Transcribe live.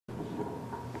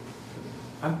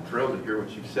I'm thrilled to hear what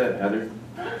you've said, Heather.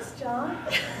 Thanks, John.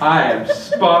 I am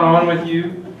spot on with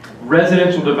you.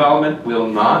 Residential development will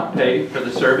not pay for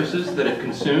the services that it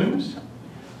consumes.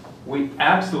 We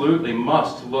absolutely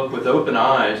must look with open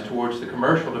eyes towards the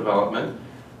commercial development.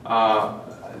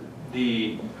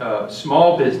 The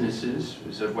small businesses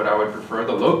is what I would prefer,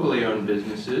 the locally owned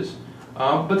businesses,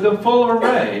 but the full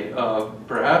array of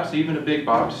perhaps even a big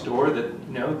box store that,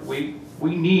 you know, we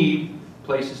need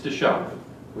places to shop.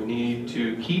 We need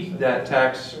to keep that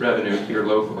tax revenue here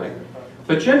locally.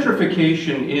 But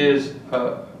gentrification is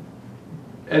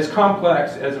as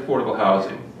complex as affordable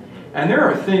housing. And there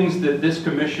are things that this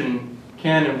commission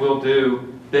can and will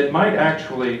do that might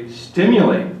actually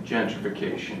stimulate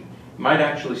gentrification, might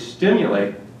actually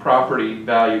stimulate property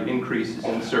value increases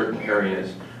in certain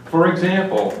areas. For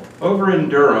example, over in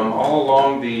Durham, all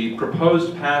along the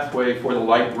proposed pathway for the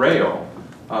light rail,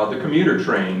 the commuter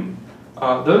train,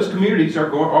 those communities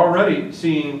are already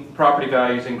seeing property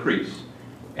values increase.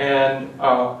 And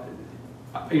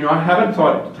you know, I haven't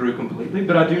thought it through completely,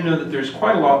 but I do know that there's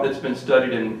quite a lot that's been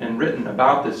studied and written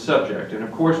about this subject. And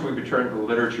of course, we return to the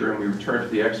literature and we return to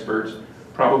the experts,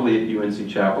 probably at UNC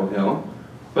Chapel Hill.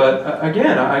 But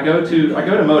again, I go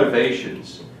to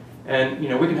motivations, and you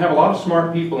know, we can have a lot of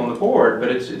smart people on the board,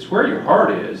 but it's where your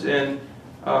heart is. And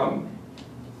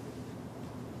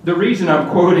the reason I'm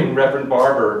quoting Reverend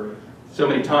Barber so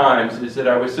many times is that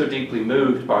I was so deeply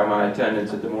moved by my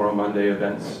attendance at the Moral Monday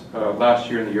events last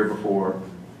year and the year before.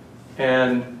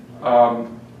 And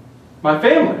my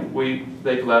family,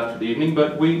 they've left for the evening,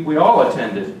 but we all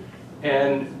attended.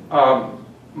 And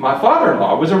my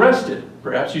father-in-law was arrested.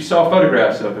 Perhaps you saw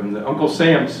photographs of him, the Uncle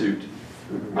Sam suit.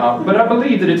 But I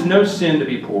believe that it's no sin to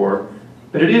be poor,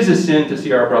 but it is a sin to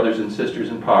see our brothers and sisters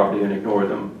in poverty and ignore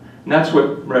them. And that's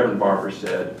what Reverend Barber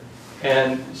said.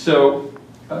 And so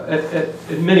at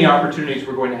many opportunities,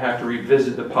 we're going to have to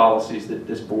revisit the policies that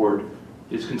this board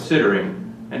is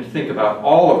considering and think about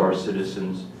all of our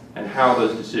citizens and how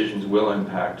those decisions will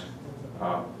impact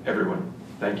everyone.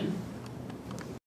 Thank you.